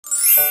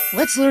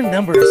Let's learn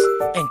numbers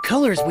and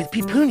colors with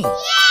Pipuni.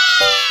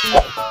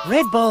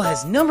 Red ball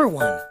has number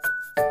 1.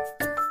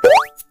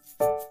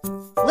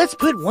 Let's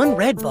put one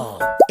red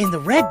ball in the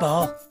red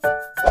ball.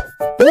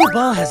 Blue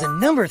ball has a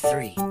number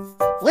 3.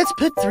 Let's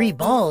put 3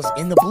 balls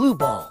in the blue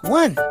ball.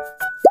 1,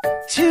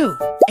 2,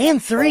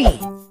 and 3.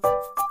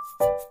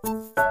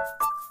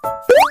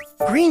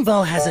 Green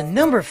ball has a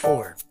number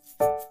 4.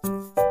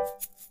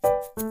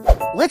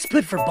 Let's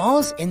put 4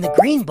 balls in the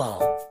green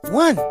ball.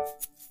 1,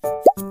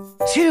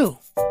 2,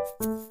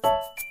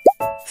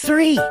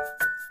 3,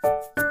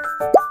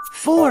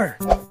 4.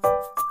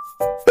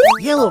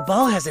 Yellow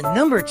ball has a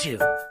number 2.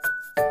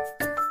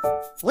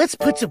 Let's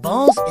put 2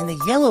 balls in the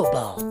yellow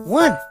ball.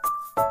 1,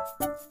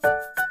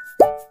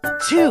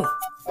 2.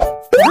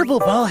 Purple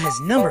ball has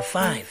number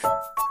 5.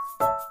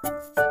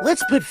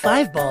 Let's put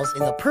 5 balls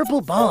in the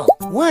purple ball.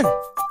 1,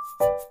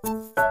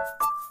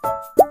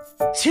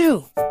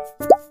 2,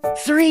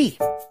 3,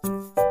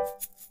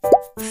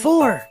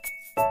 4,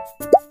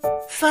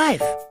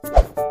 5.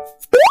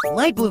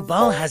 Light blue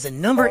ball has a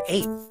number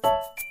 8.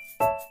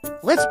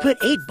 Let's put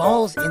 8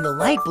 balls in the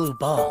light blue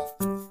ball.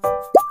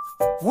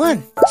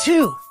 1,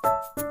 2,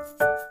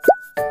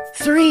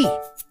 3,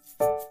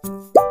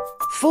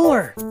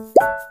 4,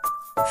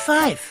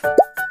 5,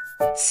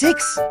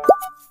 6,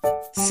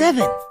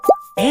 7,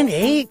 and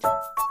 8.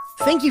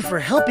 Thank you for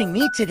helping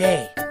me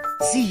today.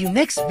 See you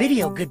next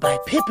video. Goodbye,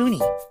 Pipuni.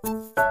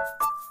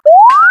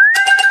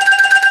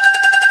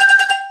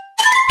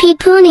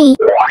 Pipuni.